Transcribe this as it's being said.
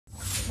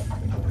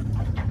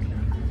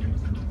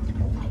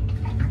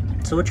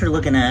So what you're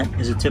looking at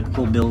is a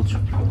typical bilge.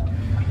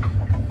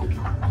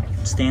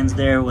 It stands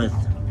there with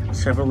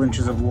several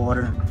inches of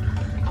water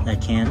that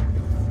can't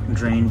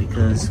drain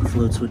because the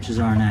float switches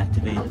aren't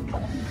activated.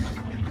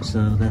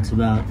 So that's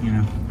about, you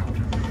know,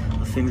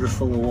 a finger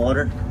full of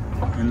water,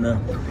 and the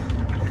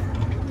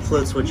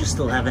float switches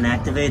still haven't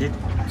activated.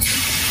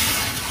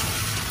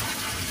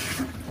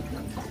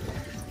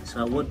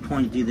 So at what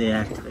point do they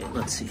activate?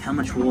 Let's see, how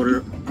much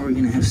water are we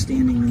gonna have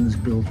standing in this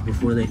bilge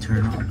before they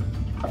turn on?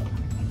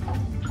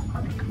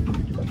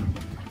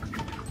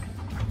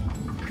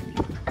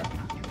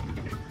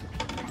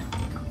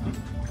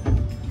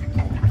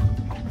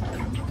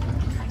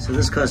 So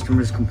this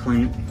customer's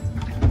complaint,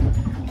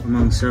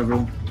 among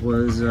several,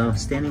 was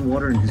standing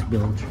water in his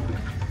bilge,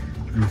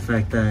 and the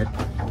fact that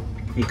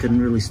he couldn't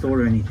really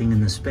store anything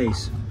in the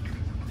space.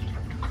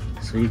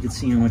 So you can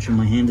see how much of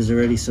my hand is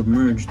already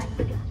submerged,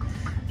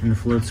 and the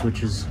float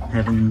switches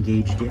haven't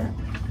engaged yet.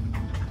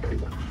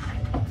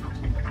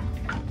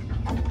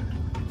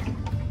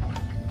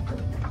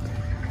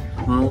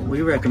 Well,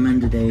 we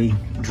recommended a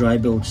dry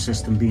bilge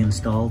system be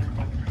installed.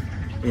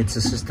 It's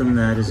a system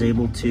that is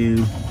able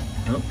to,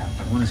 oh,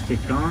 one is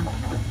kicked on.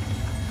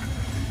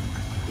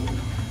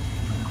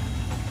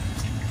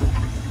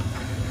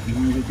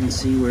 And you can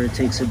see where it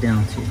takes it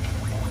down to.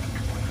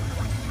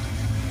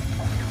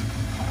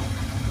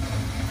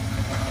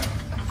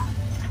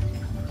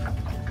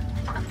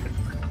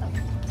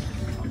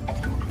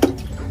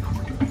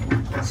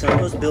 So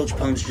those bilge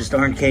pumps just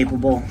aren't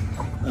capable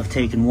of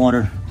taking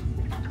water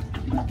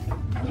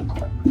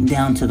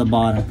down to the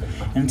bottom.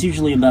 And it's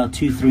usually about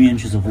 2-3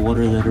 inches of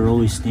water that are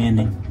always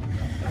standing.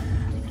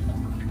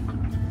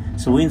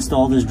 So we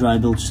installed this dry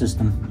bilge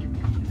system,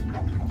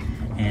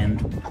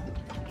 and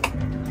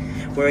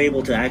we're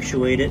able to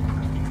actuate it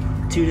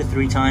 2 to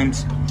 3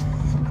 times,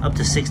 up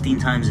to 16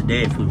 times a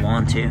day if we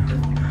want to.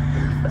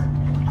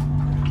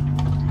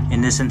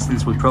 In this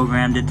instance, we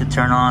programmed it to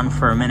turn on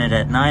for a minute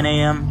at 9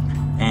 a.m.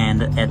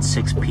 and at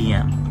 6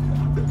 p.m.